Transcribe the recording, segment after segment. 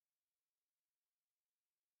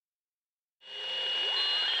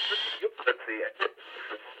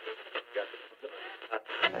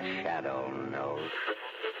The shadow knows.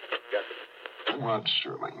 I'm Rod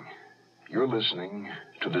Sterling. You're listening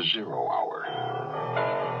to the Zero Hour.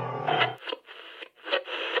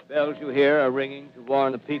 Bells you hear are ringing to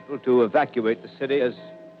warn the people to evacuate the city as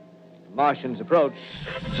the Martians approach.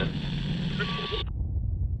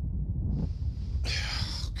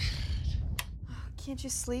 Can't you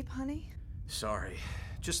sleep, honey? Sorry.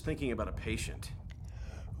 Just thinking about a patient.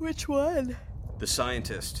 Which one? The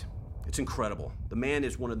scientist. It's incredible. The man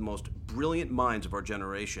is one of the most brilliant minds of our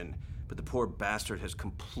generation, but the poor bastard has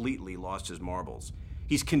completely lost his marbles.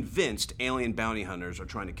 He's convinced alien bounty hunters are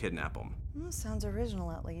trying to kidnap him. Well, sounds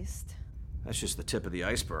original, at least. That's just the tip of the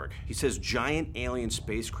iceberg. He says giant alien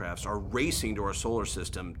spacecrafts are racing to our solar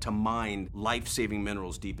system to mine life-saving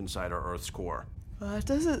minerals deep inside our Earth's core. Well, that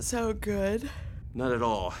doesn't sound good. Not at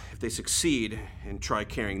all. If they succeed and try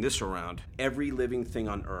carrying this around, every living thing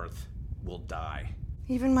on Earth will die.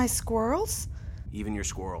 Even my squirrels? Even your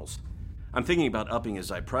squirrels. I'm thinking about upping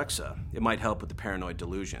his Zyprexa. It might help with the paranoid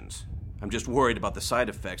delusions. I'm just worried about the side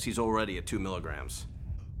effects. He's already at 2 milligrams.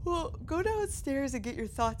 Well, go downstairs and get your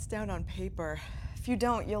thoughts down on paper. If you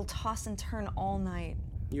don't, you'll toss and turn all night.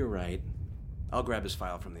 You're right. I'll grab his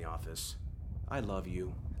file from the office. I love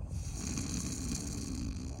you.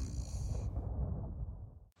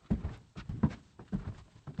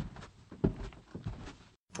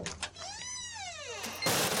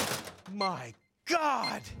 My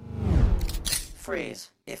God!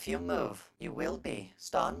 Freeze. If you move, you will be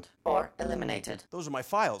stunned or eliminated. Those are my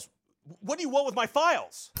files. What do you want with my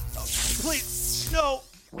files? Oh, please, no!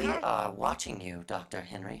 We are watching you, Dr.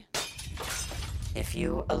 Henry. If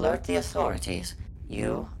you alert the authorities,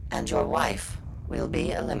 you and your wife will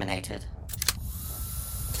be eliminated.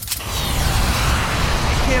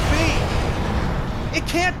 It can't be! It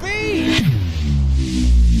can't be!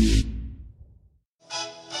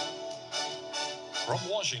 From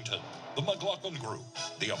Washington, the McLaughlin Group,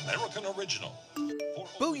 the American original.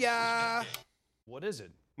 Booyah! What is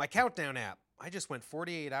it? My countdown app. I just went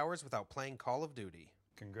 48 hours without playing Call of Duty.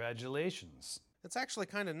 Congratulations. It's actually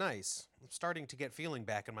kind of nice. I'm starting to get feeling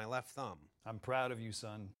back in my left thumb. I'm proud of you,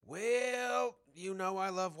 son. Well, you know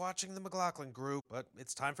I love watching the McLaughlin Group, but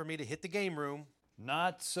it's time for me to hit the game room.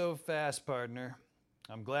 Not so fast, partner.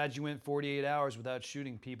 I'm glad you went 48 hours without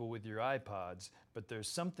shooting people with your iPods, but there's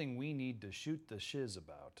something we need to shoot the shiz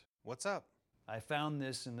about. What's up? I found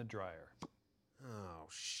this in the dryer. Oh,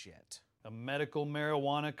 shit. A medical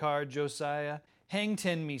marijuana card, Josiah? Hang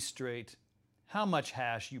 10 me straight. How much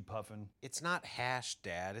hash you puffin'? It's not hash,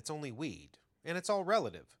 Dad. It's only weed. And it's all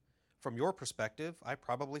relative. From your perspective, I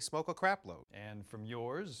probably smoke a crap load. And from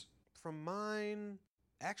yours? From mine...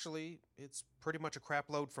 Actually, it's pretty much a crap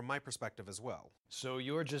load from my perspective as well. So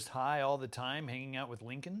you're just high all the time hanging out with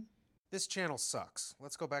Lincoln? This channel sucks.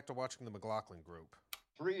 Let's go back to watching the McLaughlin Group.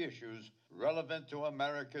 3 issues relevant to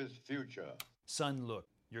America's future. Son, look.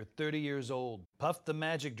 You're 30 years old. Puff the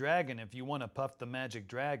magic dragon if you want to puff the magic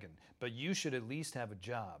dragon, but you should at least have a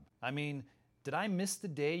job. I mean, did I miss the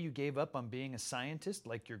day you gave up on being a scientist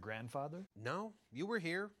like your grandfather? No, you were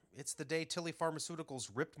here. It's the day Tilly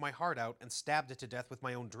Pharmaceuticals ripped my heart out and stabbed it to death with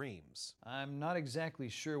my own dreams. I'm not exactly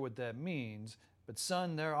sure what that means, but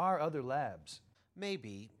son, there are other labs.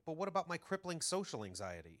 Maybe, but what about my crippling social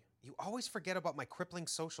anxiety? You always forget about my crippling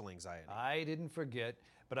social anxiety. I didn't forget,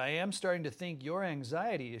 but I am starting to think your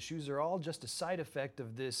anxiety issues are all just a side effect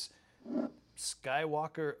of this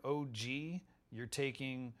Skywalker OG you're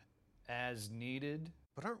taking as needed.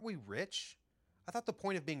 But aren't we rich? I thought the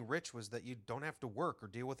point of being rich was that you don't have to work or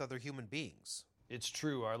deal with other human beings. It's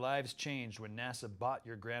true, our lives changed when NASA bought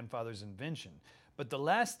your grandfather's invention. But the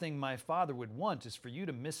last thing my father would want is for you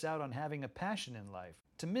to miss out on having a passion in life,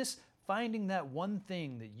 to miss finding that one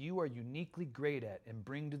thing that you are uniquely great at and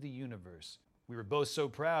bring to the universe. We were both so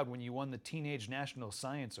proud when you won the Teenage National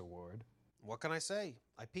Science Award. What can I say?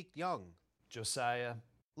 I peaked young. Josiah.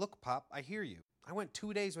 Look, Pop, I hear you. I went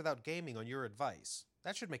 2 days without gaming on your advice.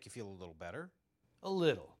 That should make you feel a little better. A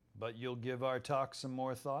little, but you'll give our talk some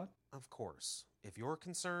more thought? Of course. If you're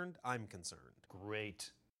concerned, I'm concerned.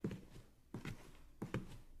 Great.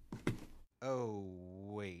 Oh,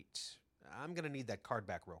 wait. I'm gonna need that card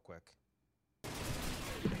back real quick.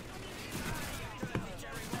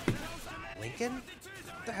 Lincoln?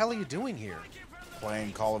 What the hell are you doing here?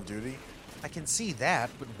 Playing Call of Duty. I can see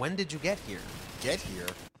that, but when did you get here? Get here?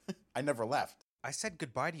 I never left. I said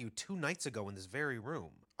goodbye to you 2 nights ago in this very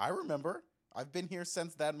room. I remember. I've been here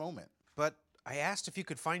since that moment. But I asked if you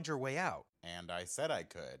could find your way out. And I said I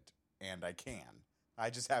could. And I can. I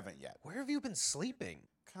just haven't yet. Where have you been sleeping?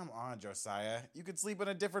 Come on, Josiah. You could sleep in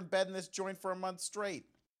a different bed in this joint for a month straight.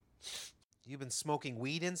 You've been smoking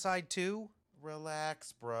weed inside too?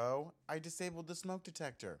 Relax, bro. I disabled the smoke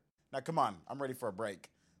detector. Now come on, I'm ready for a break.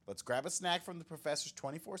 Let's grab a snack from the professor's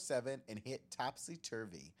 24/7 and hit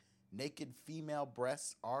topsy-turvy. Naked female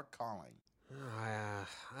breasts are calling. I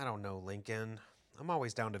don't know, Lincoln. I'm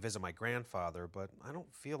always down to visit my grandfather, but I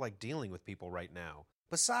don't feel like dealing with people right now.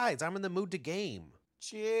 Besides, I'm in the mood to game.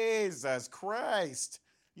 Jesus Christ.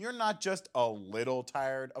 You're not just a little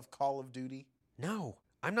tired of Call of Duty? No,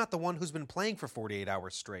 I'm not the one who's been playing for 48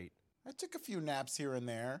 hours straight. I took a few naps here and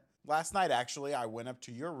there. Last night, actually, I went up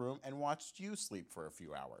to your room and watched you sleep for a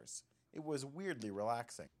few hours. It was weirdly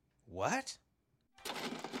relaxing. What?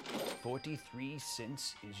 43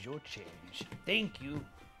 cents is your change. Thank you.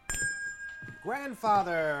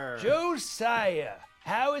 Grandfather! Josiah,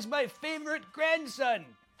 how is my favorite grandson?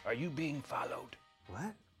 Are you being followed?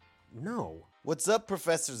 What? No. What's up,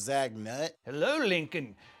 Professor Zagnut? Hello,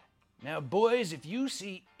 Lincoln. Now, boys, if you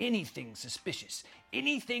see anything suspicious,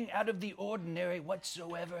 anything out of the ordinary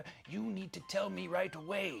whatsoever, you need to tell me right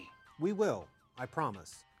away. We will, I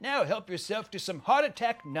promise. Now help yourself to some heart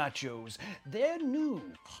attack nachos. They're new.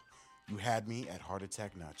 You had me at heart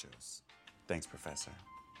attack nachos. Thanks, Professor.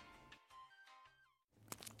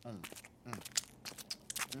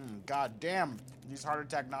 God damn, these heart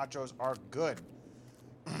attack nachos are good.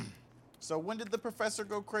 So when did the professor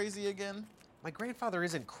go crazy again? My grandfather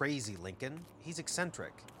isn't crazy, Lincoln. He's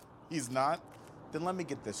eccentric. He's not? Then let me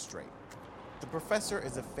get this straight. The professor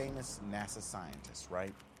is a famous NASA scientist,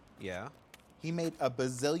 right? Yeah. He made $1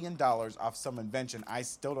 bazillion off some invention I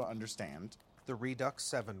still don't understand. The Redux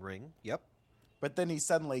 7 ring, yep. But then he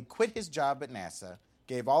suddenly quit his job at NASA,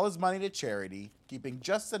 gave all his money to charity, keeping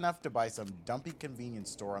just enough to buy some dumpy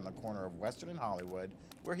convenience store on the corner of Western and Hollywood,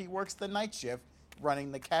 where he works the night shift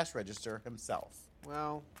running the cash register himself.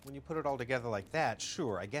 Well, when you put it all together like that,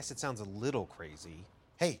 sure, I guess it sounds a little crazy.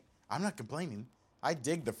 Hey, I'm not complaining. I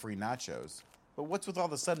dig the free nachos. But what's with all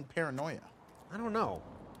the sudden paranoia? I don't know.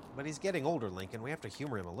 But he's getting older, Lincoln. We have to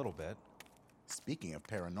humor him a little bit. Speaking of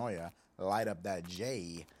paranoia, light up that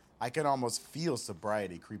J. I can almost feel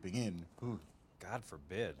sobriety creeping in. God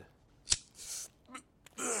forbid.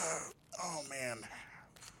 Oh, man.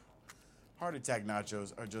 Heart attack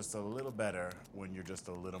nachos are just a little better when you're just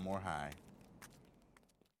a little more high.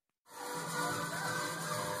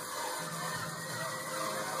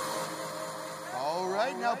 All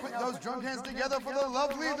right, now put those drunk hands together for the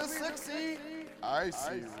lovely, the sexy,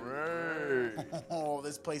 Icy Ray. Oh,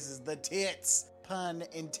 this place is the tits. Pun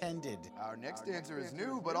intended. Our next dancer is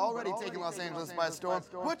new, but already taking Los Angeles by storm.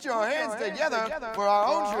 Put your hands together for our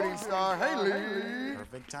own shooting star, Haley.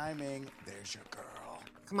 Perfect timing. There's your girl.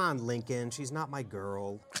 Come on, Lincoln. She's not my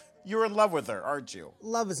girl. You're in love with her, aren't you?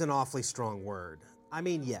 Love is an awfully strong word. I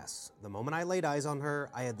mean, yes, the moment I laid eyes on her,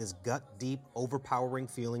 I had this gut-deep, overpowering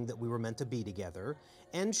feeling that we were meant to be together.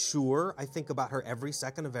 And sure, I think about her every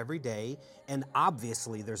second of every day, and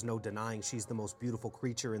obviously there's no denying she's the most beautiful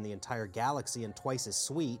creature in the entire galaxy and twice as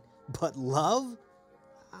sweet. But love?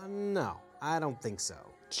 No, I don't think so.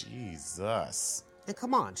 Jesus. And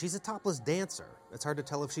come on, she's a topless dancer. It's hard to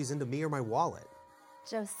tell if she's into me or my wallet.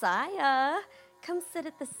 Josiah, come sit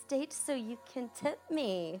at the stage so you can tip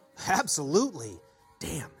me. Absolutely.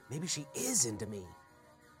 Damn, maybe she is into me.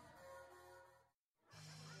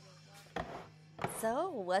 So,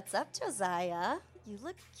 what's up, Josiah? You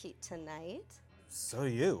look cute tonight. So do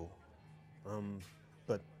you.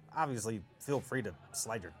 But obviously feel free to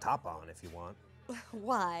slide your top on if you want.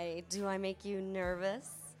 Why? Do I make you nervous?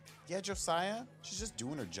 Yeah, Josiah, she's just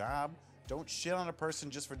doing her job. Don't shit on a person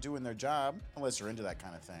just for doing their job, unless you're into that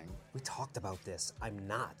kind of thing. We talked about this. I'm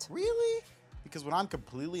not. Really? Because when I'm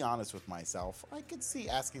completely honest with myself, I could see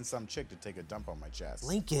asking some chick to take a dump on my chest.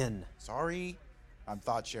 Lincoln. Sorry? I'm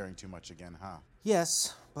thought sharing too much again, huh?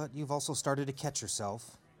 Yes, but you've also started to catch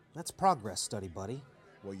yourself. That's progress, study buddy.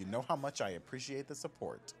 Well, you know how much I appreciate the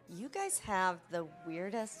support. You guys have the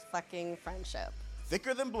weirdest fucking friendship.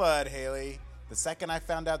 Thicker than blood, Haley. The second I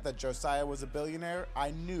found out that Josiah was a billionaire,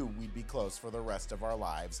 I knew we'd be close for the rest of our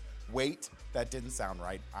lives. Wait, that didn't sound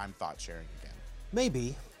right. I'm thought sharing again.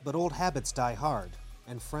 Maybe, but old habits die hard.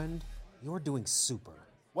 And friend, you're doing super.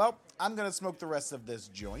 Well, I'm gonna smoke the rest of this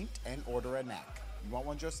joint and order a knack. You want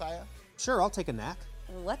one, Josiah? Sure, I'll take a knack.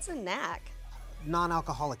 What's a knack?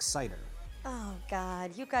 Non-alcoholic cider. Oh,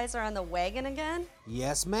 God, you guys are on the wagon again?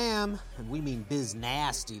 Yes, ma'am. And we mean biz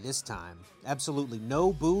nasty this time. Absolutely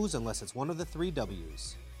no booze unless it's one of the 3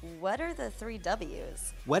 W's. What are the 3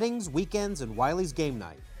 W's? Weddings, weekends, and Wiley's game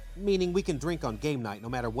night. Meaning we can drink on game night no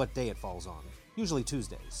matter what day it falls on. Usually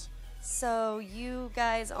Tuesdays. So you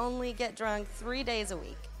guys only get drunk 3 days a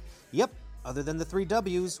week? Yep. Other than the 3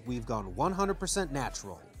 W's, we've gone 100%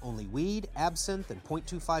 natural. Only weed, absinthe, and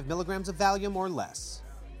 0.25 milligrams of Valium or less.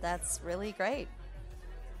 That's really great.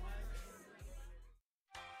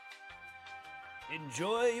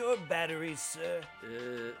 Enjoy your batteries, sir.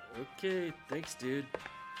 Okay. Thanks, dude.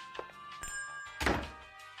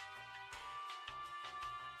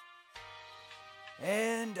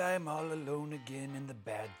 And I'm all alone again, and the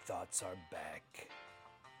bad thoughts are back.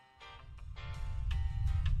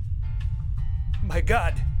 My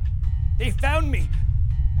God! They found me!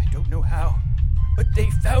 I don't know how, but they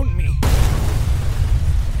found me!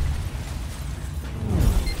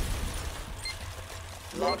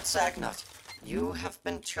 Lord Zagnut, you have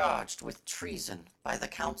been charged with treason by the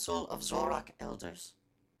Council of Zorak Elders.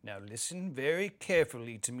 Now listen very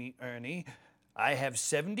carefully to me, Ernie. I have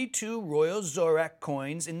 72 Royal Zorak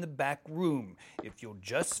coins in the back room. If you'll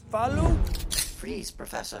just follow... Freeze,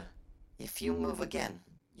 Professor. If you move again,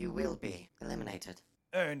 you will be eliminated.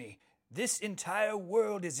 Ernie, this entire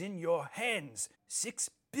world is in your hands. 6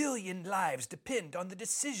 billion lives depend on the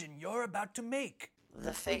decision you're about to make.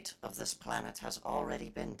 The fate of this planet has already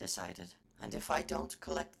been decided. And if I don't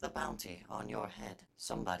collect the bounty on your head,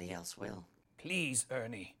 somebody else will. Please,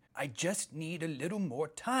 Ernie, I just need a little more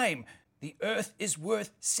time. The Earth is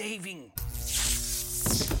worth saving.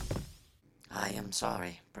 I am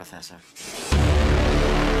sorry, Professor.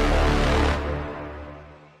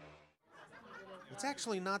 It's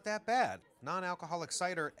actually not that bad. Non-alcoholic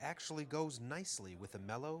cider actually goes nicely with a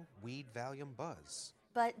mellow weed Valium buzz.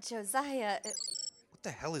 But Josiah... What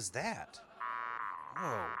the hell is that?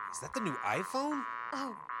 Whoa, is that the new iPhone?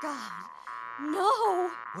 Oh, God.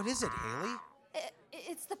 No! What is it, Haley?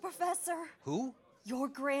 It's the professor. Who? Your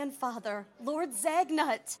grandfather, Lord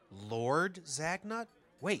Zagnut. Lord Zagnut?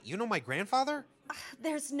 Wait, you know my grandfather?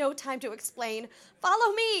 There's no time to explain.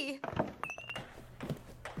 Follow me!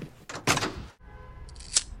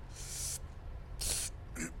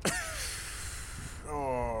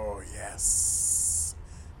 Oh, yes.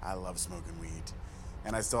 I love smoking weed.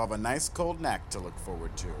 And I still have a nice cold neck to look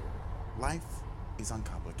forward to. Life is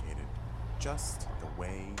uncomplicated. Just the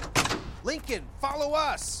way... Lincoln, follow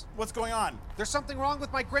us! What's going on? There's something wrong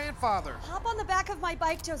with my grandfather. Hop on the back of my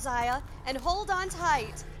bike, Josiah, and hold on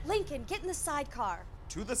tight. Lincoln, get in the sidecar.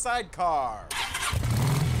 To the sidecar.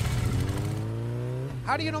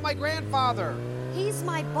 How do you know my grandfather? He's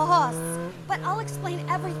my boss, but I'll explain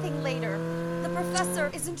everything later. The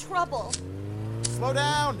professor is in trouble. Slow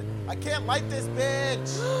down! I can't light this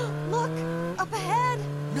bitch! Look, up ahead!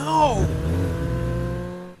 No!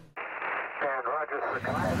 And Roger, so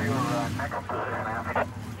can I have your next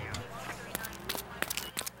position?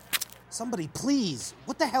 Somebody, please!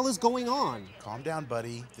 What the hell is going on? Calm down,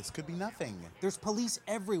 buddy. This could be nothing. There's police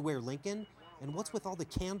everywhere, Lincoln. And what's with all the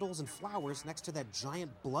candles and flowers next to that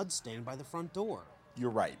giant blood stain by the front door?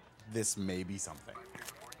 You're right. This may be something.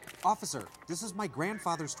 Officer, this is my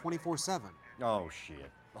grandfather's 24/7. Oh,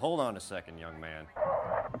 shit. Hold on a second, young man.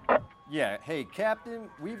 Yeah, hey, Captain,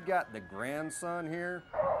 we've got the grandson here.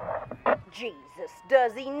 Jesus,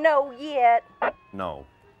 does he know yet? No.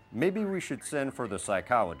 Maybe we should send for the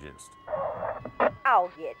psychologist.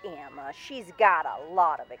 I'll get Emma. She's got a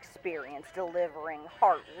lot of experience delivering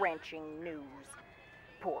heart-wrenching news.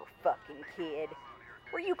 Poor fucking kid.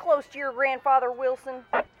 Were you close to your grandfather, Wilson?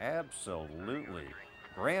 Absolutely.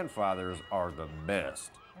 Grandfathers are the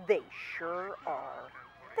best. They sure are.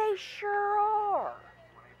 They sure are.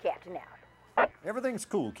 Captain out. Everything's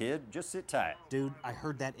cool, kid. Just sit tight. Dude, I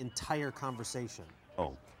heard that entire conversation.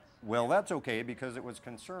 Oh, well, that's okay because it was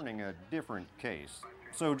concerning a different case.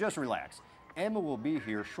 So just relax. Emma will be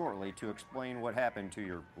here shortly to explain what happened to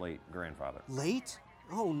your late grandfather. Late?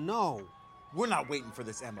 Oh, no. We're not waiting for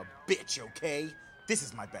this Emma bitch, okay? This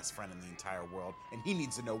is my best friend in the entire world, and he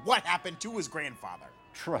needs to know what happened to his grandfather.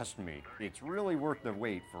 Trust me, it's really worth the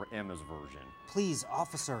wait for Emma's version. Please,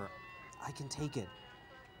 officer, I can take it.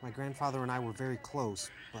 My grandfather and I were very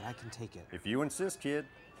close, but I can take it. If you insist, kid.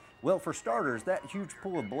 Well, for starters, that huge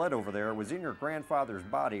pool of blood over there was in your grandfather's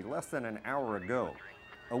body less than an hour ago.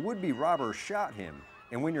 A would-be robber shot him,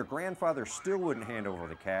 and when your grandfather still wouldn't hand over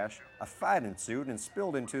the cash, a fight ensued and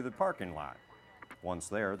spilled into the parking lot. Once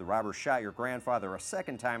there, the robber shot your grandfather a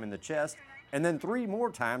second time in the chest, and then 3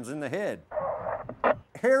 more times in the head.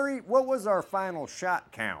 Harry, what was our final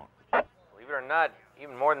shot count? Believe it or not,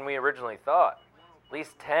 even more than we originally thought. At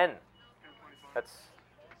least 10. That's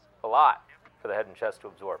a lot for the head and chest to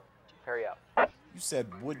absorb. Harry out. You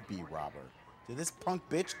said would-be robber. Did this punk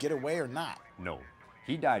bitch get away or not? No.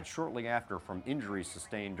 He died shortly after from injuries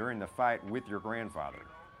sustained during the fight with your grandfather.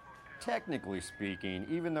 Technically speaking,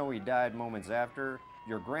 even though he died moments after,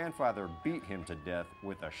 Your grandfather beat him to death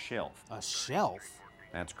with a shelf. A shelf?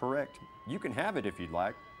 That's correct. You can have it if you'd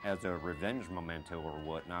like, as a revenge memento or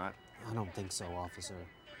whatnot. I don't think so, officer.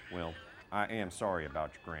 Well, I am sorry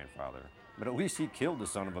about your grandfather, but at least he killed the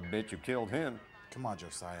son of a bitch who killed him. Come on,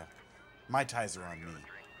 Josiah. My ties are on me.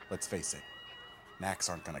 Let's face it, Knacks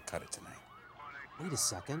aren't gonna cut it tonight. Wait a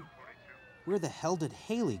second. Where the hell did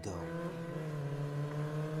Haley go?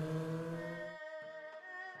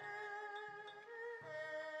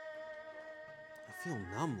 I feel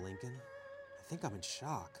numb, Lincoln. I think I'm in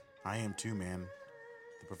shock. I am too, man.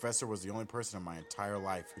 The professor was the only person in my entire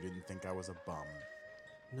life who didn't think I was a bum.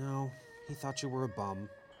 No, he thought you were a bum,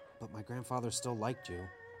 but my grandfather still liked you.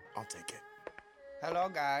 I'll take it. Hello,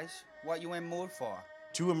 guys. What you in mood for?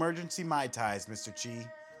 2 emergency Mai Tais, Mr. Chi.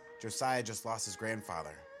 Josiah just lost his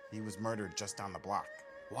grandfather. He was murdered just down the block.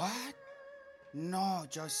 What? No,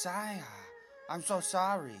 Josiah. I'm so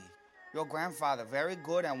sorry. Your grandfather, very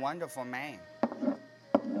good and wonderful man.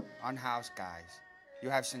 Unhoused, guys. You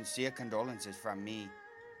have sincere condolences from me.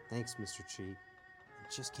 Thanks, Mr. Chi.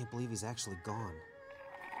 I just can't believe he's actually gone.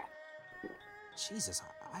 Jesus,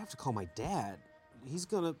 I have to call my dad. He's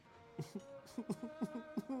gonna...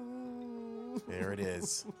 There it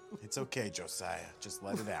is. It's okay, Josiah. Just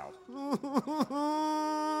let it out.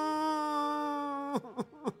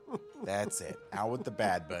 That's it. Out with the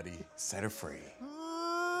bad, buddy. Set her free.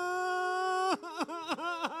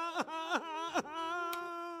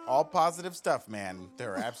 All positive stuff, man.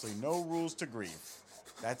 There are absolutely no rules to grief.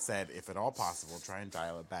 That said, if at all possible, try and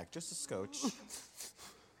dial it back just a scotch.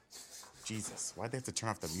 Jesus, why'd they have to turn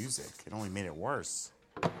off the music? It only made it worse.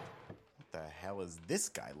 What the hell is this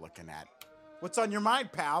guy looking at? What's on your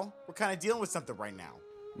mind, pal? We're kind of dealing with something right now.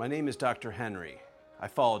 My name is Dr. Henry. I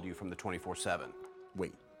followed you from the 24/7.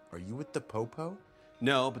 Wait, are you with the Popo?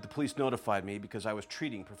 No, but the police notified me because I was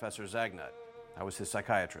treating Professor Zagnut. I was his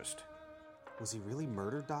psychiatrist. Was he really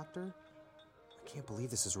murdered, Doctor? I can't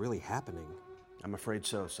believe this is really happening. I'm afraid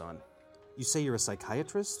so, son. You say you're a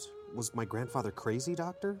psychiatrist? Was my grandfather crazy,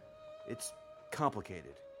 Doctor? It's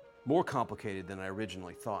complicated. More complicated than I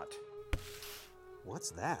originally thought.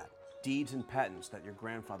 What's that? Deeds and patents that your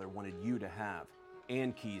grandfather wanted you to have,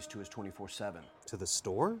 and keys to his 24/7. To the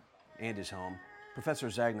store? And his home. Professor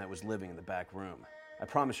Zagnut was living in the back room. I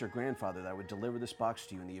promised your grandfather that I would deliver this box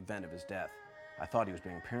to you in the event of his death. I thought he was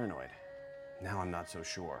being paranoid. Now I'm not so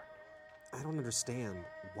sure. I don't understand.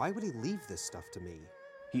 Why would he leave this stuff to me?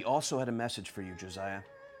 He also had a message for you, Josiah.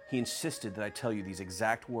 He insisted that I tell you these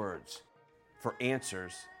exact words. For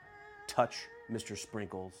answers, touch Mr.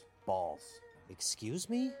 Sprinkle's balls. Excuse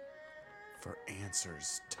me? For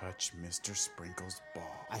answers, touch Mr. Sprinkle's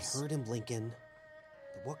balls. I heard him, Lincoln.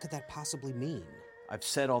 But what could that possibly mean? I've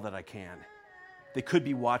said all that I can. They could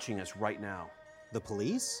be watching us right now. The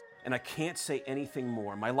police? And I can't say anything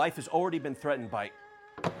more. My life has already been threatened by...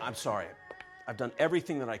 I'm sorry. I've done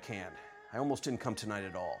everything that I can. I almost didn't come tonight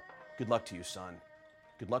at all. Good luck to you, son.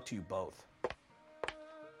 Good luck to you both.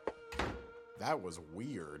 That was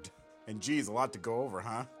weird. And geez, a lot to go over,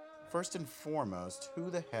 huh? First and foremost,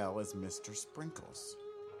 who the hell is Mr. Sprinkles?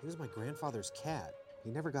 He was my grandfather's cat.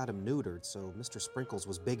 He never got him neutered, so Mr. Sprinkles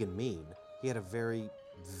was big and mean. He had a very,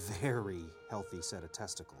 very healthy set of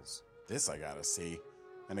testicles. This I gotta see.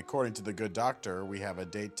 And according to the good doctor, we have a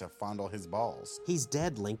date to fondle his balls. He's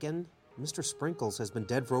dead, Lincoln. Mr. Sprinkles has been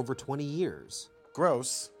dead for over 20 years.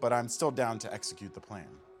 Gross, but I'm still down to execute the plan.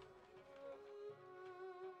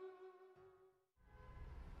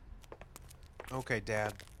 Okay,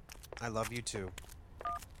 Dad. I love you too.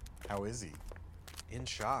 How is he? In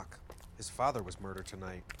shock. His father was murdered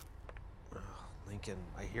tonight. Oh, Lincoln,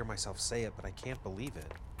 I hear myself say it, but I can't believe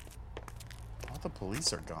it. All the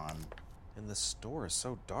police are gone. And the store is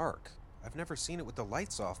so dark. I've never seen it with the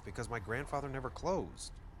lights off because my grandfather never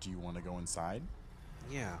closed. Do you want to go inside?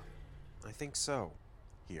 Yeah, I think so.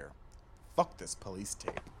 Here, fuck this police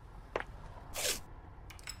tape.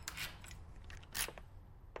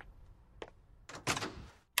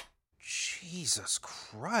 Jesus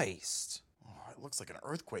Christ. Oh, it looks like an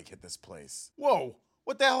earthquake hit this place. Whoa!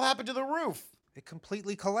 What the hell happened to the roof? It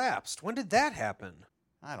completely collapsed. When did that happen?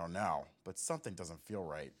 I don't know, but something doesn't feel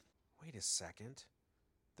right. Wait a second.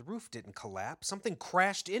 The roof didn't collapse. Something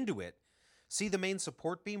crashed into it. See the main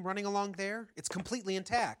support beam running along there? It's completely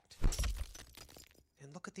intact.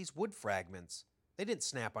 And look at these wood fragments. They didn't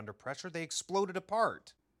snap under pressure. They exploded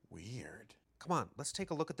apart. Weird. Come on, let's take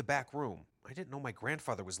a look at the back room. I didn't know my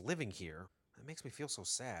grandfather was living here. That makes me feel so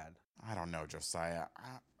sad. I don't know, Josiah.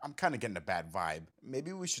 I'm kind of getting a bad vibe.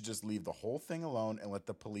 Maybe we should just leave the whole thing alone and let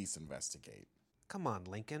the police investigate. Come on,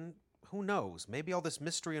 Lincoln. Who knows? Maybe all this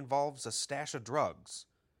mystery involves a stash of drugs.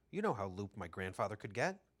 You know how looped my grandfather could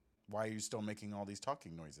get. Why are you still making all these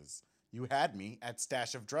talking noises? You had me at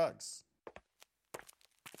Stash of Drugs.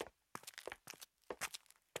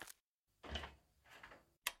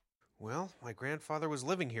 Well, my grandfather was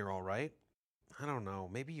living here all right. I don't know,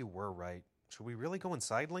 maybe you were right. Should we really go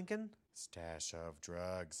inside, Lincoln? Stash of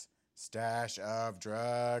drugs. Stash of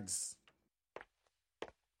drugs.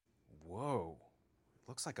 Whoa.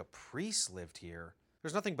 Looks like a priest lived here.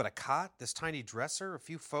 There's nothing but a cot, this tiny dresser, a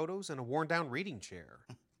few photos, and a worn-down reading chair.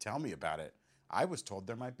 Tell me about it. I was told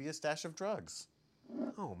there might be a stash of drugs.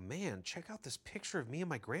 Oh man, check out this picture of me and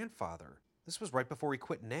my grandfather. This was right before he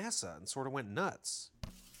quit NASA and sort of went nuts.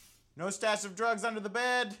 No stash of drugs under the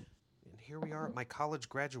bed. And here we are at my college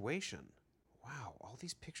graduation. Wow, all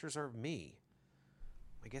these pictures are of me.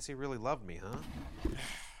 I guess he really loved me, huh?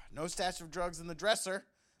 No stash of drugs in the dresser.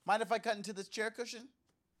 Mind if I cut into this chair cushion?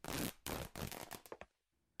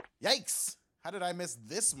 Yikes! How did I miss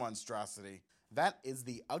this monstrosity? That is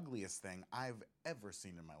the ugliest thing I've ever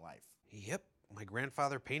seen in my life. Yep, my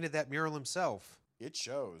grandfather painted that mural himself. It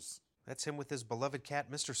shows. That's him with his beloved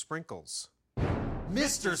cat, Mr. Sprinkles.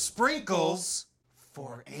 Mr. Sprinkles!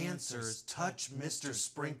 For answers, touch Mr.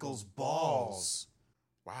 Sprinkles' balls.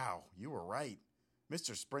 Wow, you were right.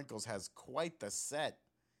 Mr. Sprinkles has quite the set.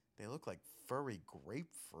 They look like furry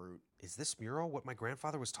grapefruit. Is this mural what my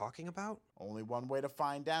grandfather was talking about? Only one way to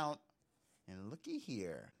find out. And looky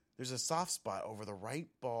here. There's a soft spot over the right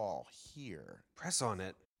ball here. Press on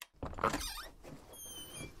it.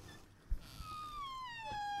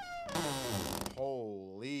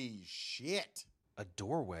 Holy shit. A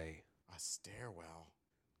doorway. A stairwell.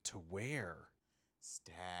 To where?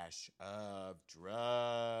 Stash of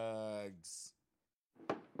drugs.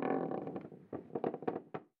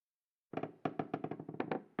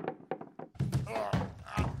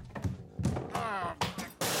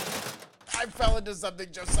 I fell into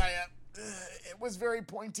something, Josiah. It was very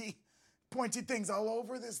pointy. Pointy things all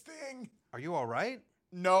over this thing. Are you all right?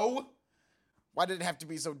 No. Why did it have to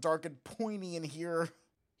be so dark and pointy in here?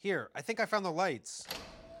 Here, I think I found the lights.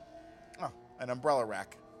 Oh, an umbrella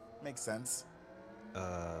rack. Makes sense.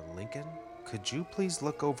 Lincoln? Could you please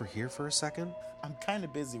look over here for a second? I'm kind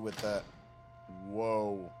of busy with the...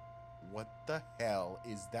 Whoa. What the hell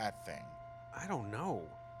is that thing? I don't know.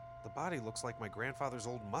 The body looks like my grandfather's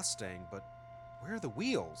old Mustang, but where are the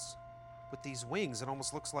wheels? With these wings, it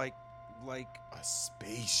almost looks like... A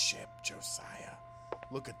spaceship, Josiah.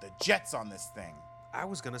 Look at the jets on this thing. I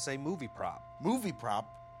was gonna say movie prop. Movie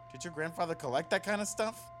prop? Did your grandfather collect that kind of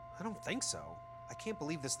stuff? I don't think so. I can't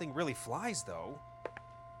believe this thing really flies, though.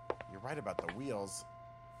 You're right about the wheels.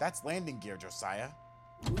 That's landing gear, Josiah.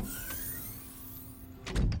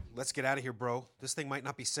 Let's get out of here, bro. This thing might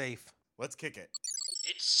not be safe. Let's kick it.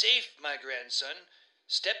 It's safe, my grandson.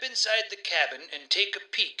 Step inside the cabin and take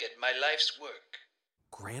a peek at my life's work.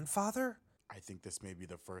 Grandfather? I think this may be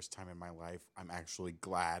the first time in my life I'm actually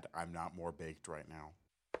glad I'm not more baked right now.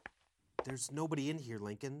 There's nobody in here,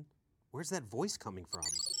 Lincoln. Where's that voice coming from?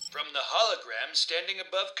 From the hologram standing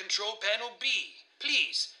above control panel B.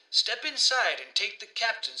 Please, step inside and take the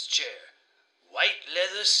captain's chair. White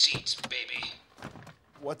leather seats, baby.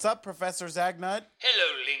 What's up, Professor Zagnut?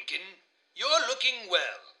 Hello, Lincoln. You're looking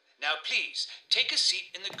well. Now, please, take a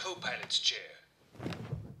seat in the co-pilot's chair.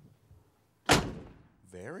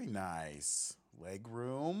 Very nice. Leg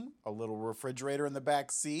room, a little refrigerator in the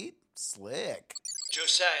back seat. Slick.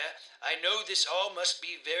 Josiah, I know this all must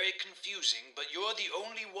be very confusing, but you're the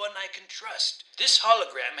only one I can trust. This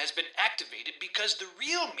hologram has been activated because the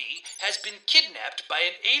real me has been kidnapped by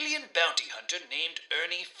an alien bounty hunter named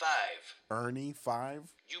Ernie 5. Ernie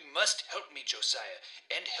 5? You must help me, Josiah,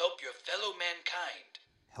 and help your fellow mankind.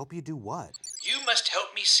 Help you do what? You must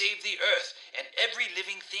help me save the Earth and every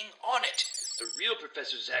living thing on it. The real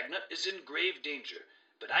Professor Zagnut is in grave danger,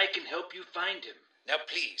 but I can help you find him. Now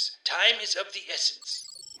please, time is of the essence.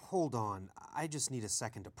 Hold on. I just need a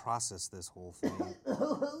second to process this whole thing.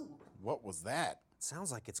 What was that? It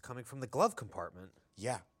sounds like it's coming from the glove compartment.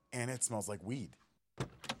 Yeah, and it smells like weed.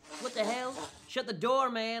 What the hell? Shut the door,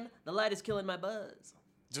 man. The light is killing my buzz.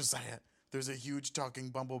 Josiah, there's a huge talking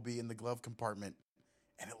bumblebee in the glove compartment,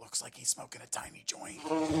 and it looks like he's smoking a tiny joint.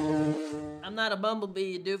 I'm not a bumblebee,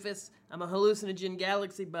 you doofus. I'm a hallucinogen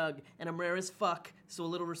galaxy bug, and I'm rare as fuck, so a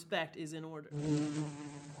little respect is in order.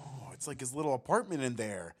 Oh, it's like his little apartment in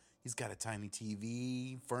there. He's got a tiny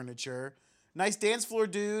TV, furniture. Nice dance floor,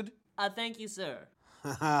 dude. Thank you, sir.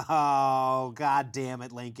 Oh, god damn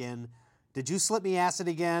it, Lincoln. Did you slip me acid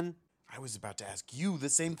again? I was about to ask you the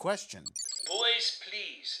same question. Boys,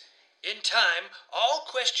 please. In time, all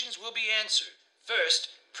questions will be answered. First,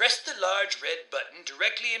 press the large red button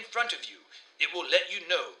directly in front of you. It will let you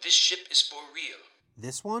know this ship is for real.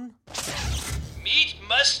 This one? Meet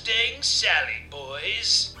Mustang Sally,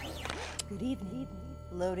 boys. Good evening.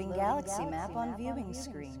 Loading galaxy map on viewing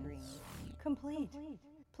screen. Complete.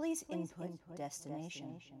 Please input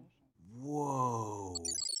destination. Whoa.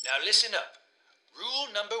 Now listen up.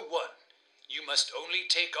 Rule number 1. You must only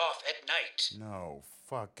take off at night. No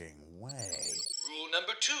fucking way. Rule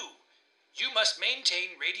number 2. You must maintain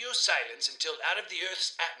radio silence until out of the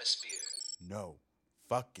Earth's atmosphere. No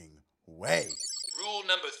fucking way. Rule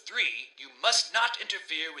number 3. You must not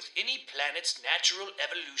interfere with any planet's natural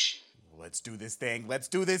evolution. Let's do this thing. Let's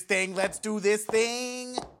do this thing. Let's do this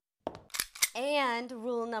thing. And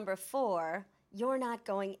rule number 4, you're not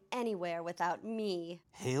going anywhere without me.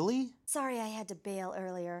 Haley? Sorry I had to bail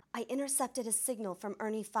earlier. I intercepted a signal from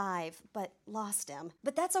Ernie 5, but lost him.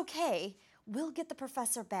 But that's okay. We'll get the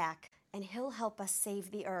professor back, and he'll help us save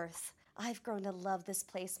the Earth. I've grown to love this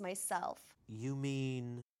place myself. You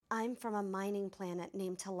mean... I'm from a mining planet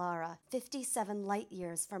named Talara, 57 light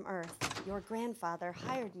years from Earth. Your grandfather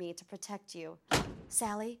hired me to protect you.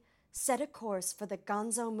 Sally, set a course for the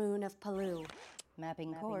Gonzo moon of Palu.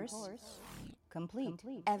 Mapping course. Complete.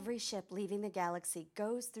 Every ship leaving the galaxy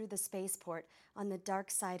goes through the spaceport on the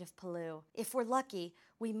dark side of Palu. If we're lucky,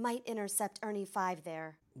 we might intercept Ernie 5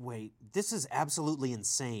 there. Wait, this is absolutely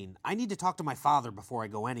insane. I need to talk to my father before I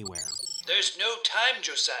go anywhere. There's no time,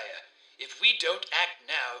 Josiah. If we don't act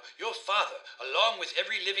now, your father, along with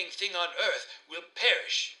every living thing on Earth, will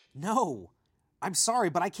perish. No. I'm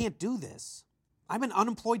sorry, but I can't do this. I'm an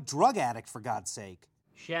unemployed drug addict, for God's sake.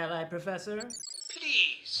 Shall I, Professor?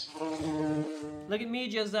 Please. Look at me,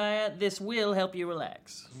 Josiah. This will help you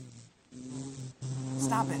relax.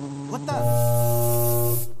 Stop it. What the...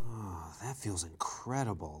 Oh, that feels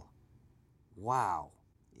incredible. Wow.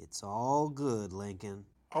 It's all good, Lincoln.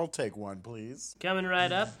 I'll take one, please. Coming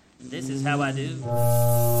right up. This is how I do.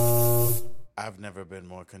 I've never been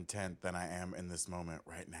more content than I am in this moment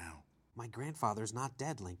right now. My grandfather's not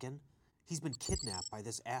dead, Lincoln. He's been kidnapped by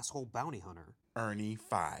this asshole bounty hunter. Ernie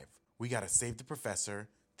 5. We gotta save the professor,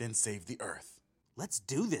 then save the Earth. Let's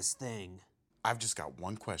do this thing. I've just got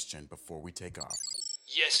one question before we take off.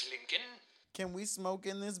 Yes, Lincoln? Can we smoke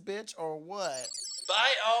in this bitch or what?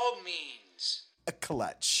 By all means. A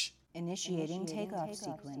clutch. Initiating takeoff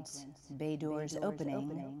sequence. Bay doors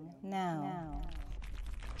opening now.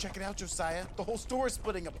 Check it out, Josiah. The whole store is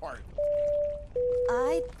splitting apart.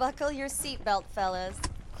 I buckle your seatbelt, fellas.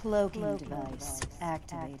 Cloaking device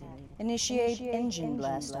activated. Initiate engine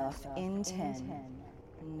blast off in 10,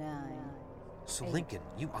 9. So, Lincoln,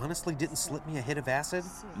 you honestly didn't slip me a hit of acid?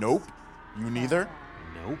 Nope. You neither?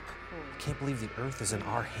 Nope. I can't believe the Earth is in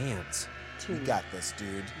our hands. We got this,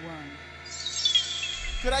 dude. 1.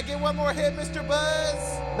 Could I get one more hit, Mr.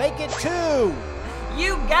 Buzz? Make it 2!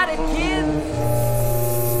 You got it, kid!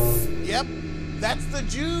 Yep, that's the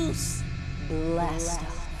juice. Blast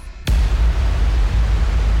off.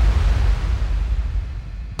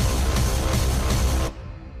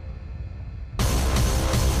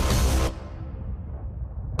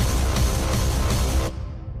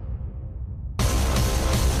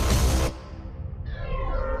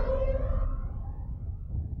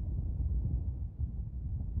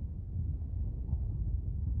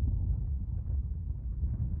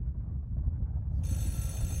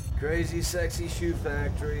 Crazy Sexy Shoe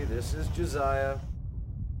Factory, this is Josiah.